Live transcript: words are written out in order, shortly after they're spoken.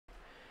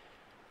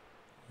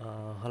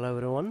Hello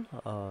everyone.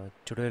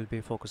 Today I'll be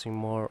focusing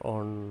more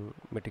on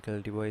medical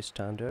device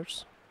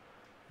standards.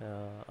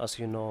 As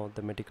you know,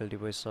 the medical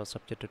devices are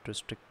subjected to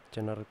strict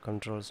general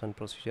controls and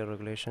procedure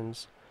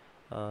regulations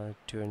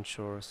to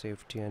ensure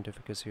safety and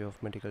efficacy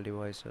of medical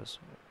devices.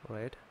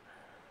 Right?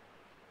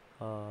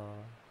 Uh,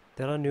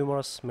 there are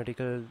numerous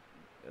medical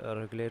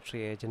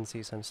regulatory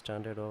agencies and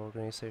standard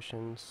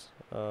organizations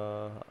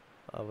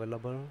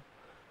available.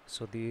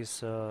 So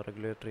these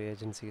regulatory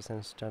agencies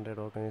and standard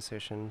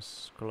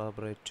organizations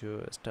collaborate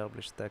to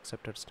establish the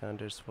accepted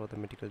standards for the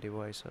medical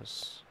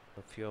devices.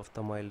 A few of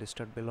them are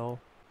listed below.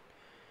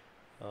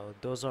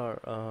 Those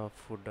are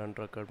Food and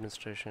Drug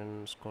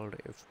Administration, is called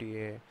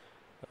FDA,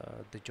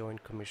 the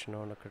Joint Commission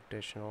on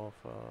Accreditation of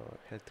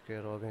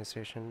Healthcare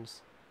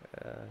Organizations,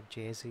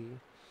 JASI,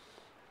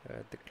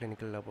 the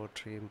Clinical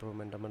Laboratory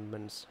Improvement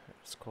Amendments,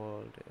 it's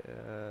called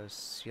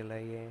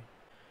CLIA,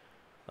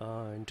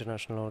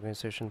 International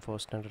Organization for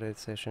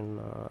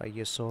Standardization,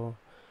 ISO,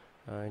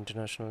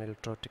 International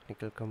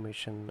Electrotechnical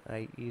Commission,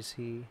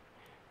 IEC,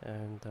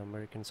 and the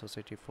American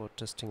Society for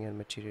Testing and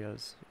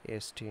Materials,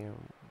 ASTM.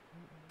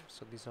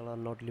 So these all are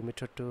not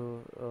limited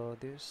to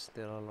this.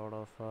 There are a lot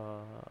of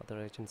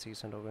other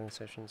agencies and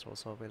organizations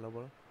also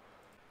available.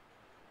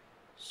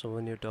 So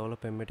when you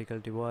develop a medical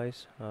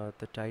device,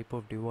 the type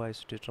of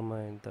device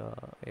determine the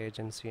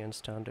agency and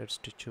standards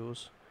to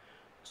choose.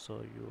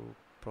 So you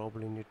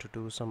probably need to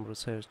do some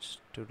research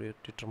to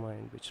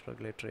determine which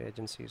regulatory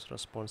agency is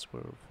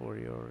responsible for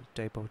your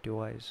type of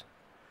device.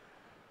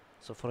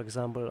 So for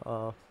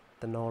example,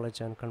 the knowledge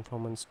and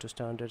conformance to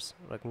standards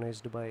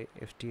recognized by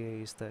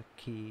FDA is the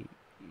key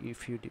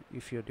if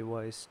your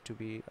device to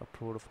be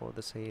approved for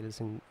the sales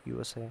in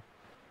USA.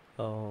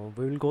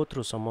 We will go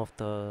through some of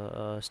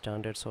the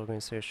standards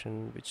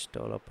organization which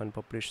develop and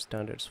publish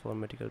standards for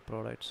medical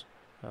products,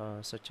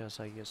 such as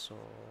ISO,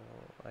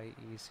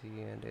 IEC,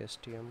 and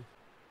ASTM.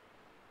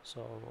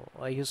 So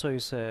ISO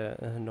is a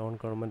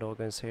non-government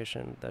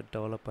organization that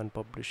develop and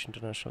publish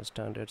international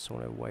standards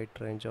on a wide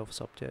range of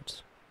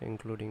subjects,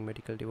 including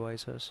medical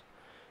devices.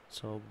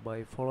 So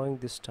by following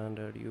this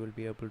standard, you will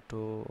be able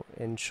to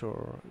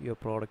ensure your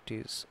product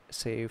is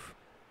safe,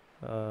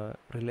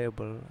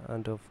 reliable,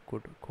 and of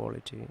good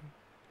quality.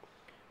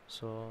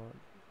 So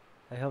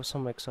I have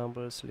some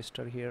examples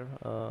listed here.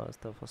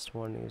 The first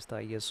one is the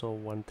ISO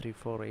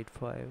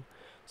 13485.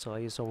 So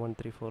ISO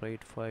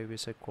 13485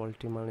 is a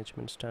quality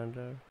management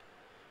standard.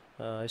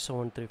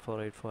 ISO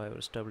 13485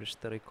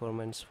 established the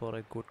requirements for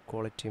a good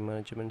quality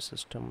management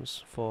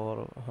systems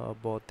for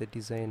both the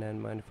design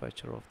and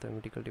manufacture of the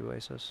medical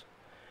devices.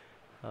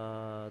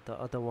 The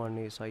other one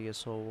is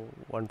ISO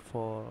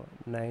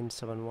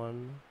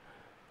 14971.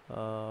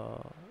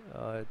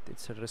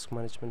 It's a risk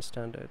management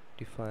standard,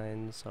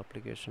 defines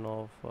application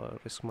of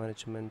risk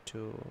management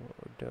to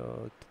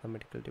the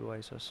medical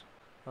devices.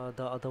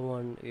 The other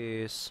one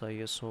is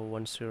ISO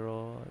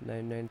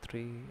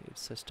 10993.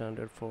 It's a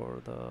standard for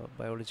the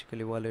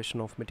biological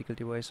evaluation of medical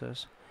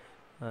devices.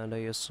 And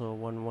ISO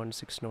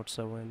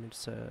 11607,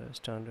 it's a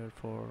standard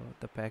for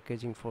the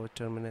packaging for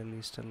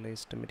terminally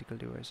sterilized medical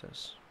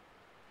devices.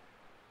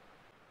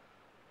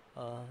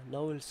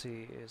 Now we'll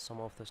see some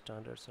of the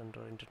standards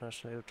under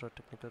International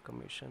Electrotechnical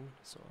Commission.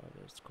 So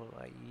it's called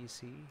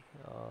IEC.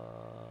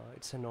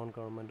 It's a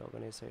non-government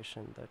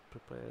organization that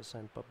prepares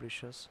and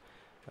publishes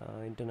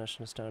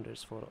international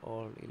standards for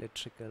all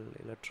electrical,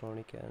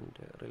 electronic, and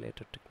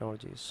related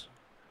technologies.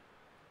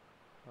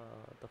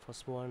 The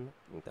first one,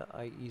 the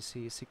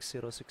IEC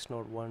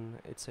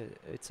 60601, it's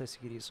a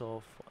series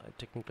of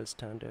technical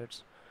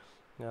standards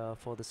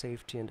for the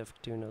safety and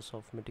effectiveness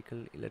of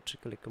medical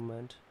electrical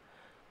equipment.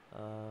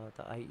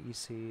 The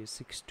IEC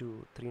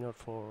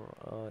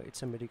 62304,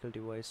 it's a medical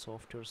device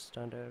software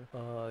standard.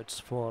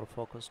 It's more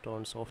focused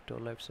on software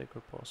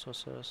lifecycle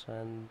processes,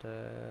 and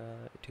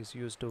it is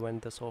used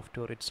when the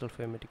software itself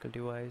a medical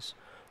device,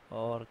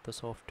 or the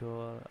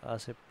software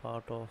as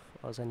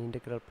an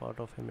integral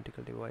part of a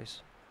medical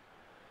device.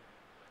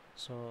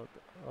 So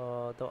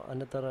the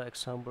another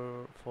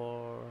example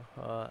for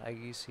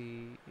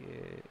IEC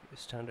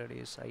standard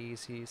is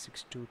IEC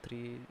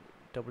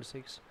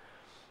 62366.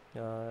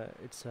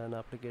 It's an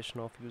application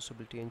of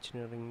usability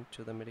engineering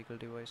to the medical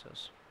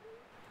devices.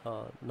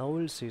 Now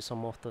we'll see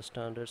some of the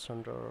standards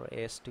under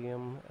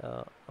ASTM,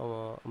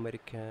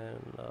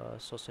 American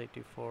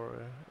Society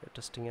for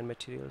Testing and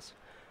Materials.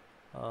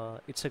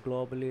 It's a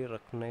globally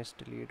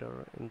recognized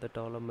leader in the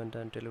development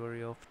and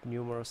delivery of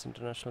numerous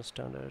international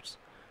standards.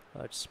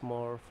 It's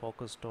more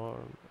focused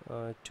on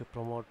to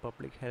promote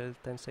public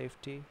health and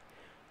safety,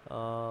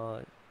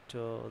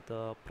 to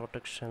the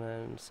protection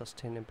and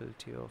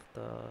sustainability of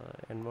the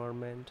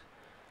environment,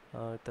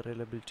 the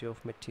reliability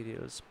of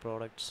materials,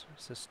 products,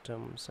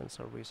 systems, and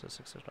services,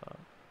 etc.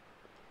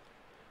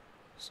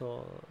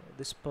 So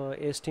this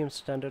ASTM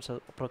standards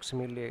are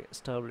approximately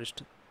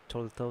established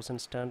 12,000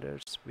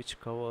 standards, which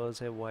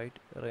covers a wide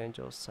range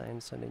of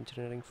science and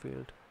engineering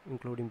field,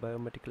 including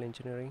biomedical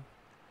engineering.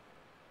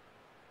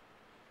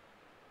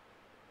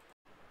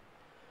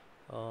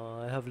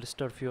 I have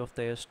listed few of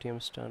the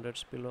ASTM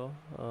standards below.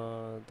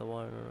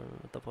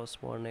 The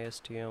first one,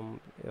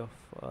 ASTM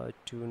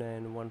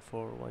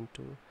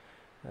F291412.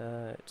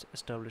 It's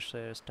established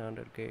a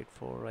standard guide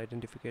for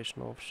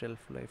identification of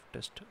shelf life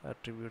test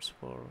attributes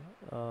for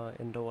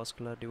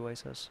endovascular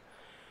devices.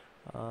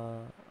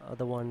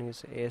 Other one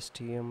is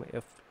ASTM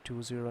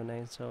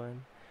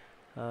F2097.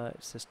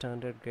 It's a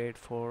standard guide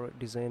for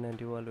design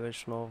and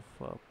evaluation of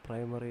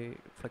primary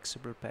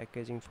flexible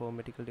packaging for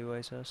medical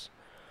devices.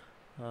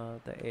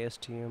 The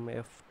ASTM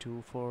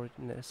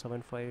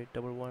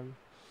F247511.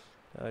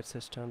 It's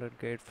a standard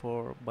guide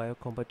for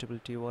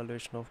biocompatibility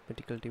evaluation of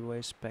medical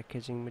device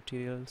packaging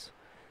materials.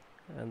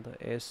 And the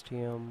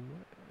ASTM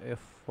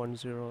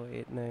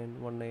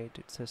F108918.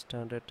 It's a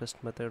standard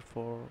test method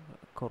for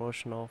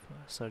corrosion of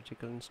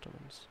surgical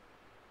instruments.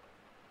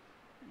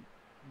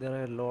 There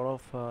are a lot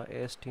of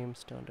ASTM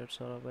standards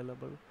are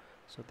available,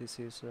 so this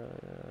is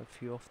a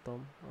few of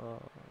them.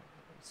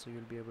 So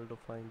you'll be able to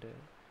find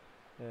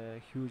a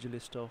huge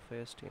list of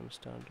ASTM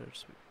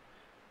standards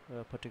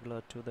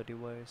particular to the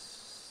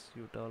device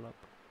you develop.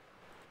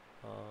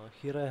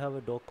 Here I have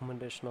a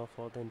documentation of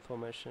all the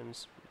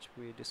informations which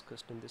we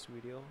discussed in this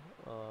video.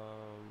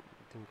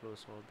 It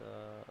includes all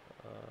the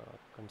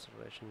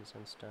considerations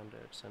and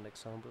standards and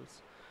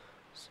examples.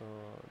 So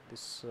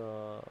this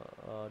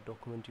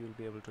document you will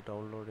be able to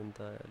download in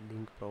the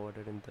link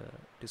provided in the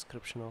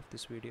description of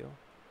this video.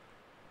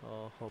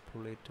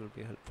 Hopefully it will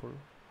be helpful.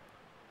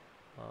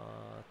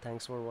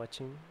 Thanks for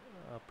watching.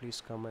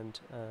 Please comment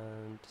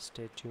and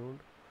stay tuned.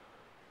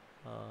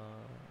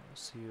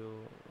 See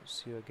you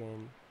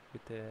again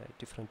with a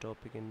different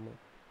topic in a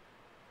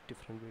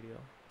different video.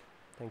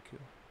 Thank you.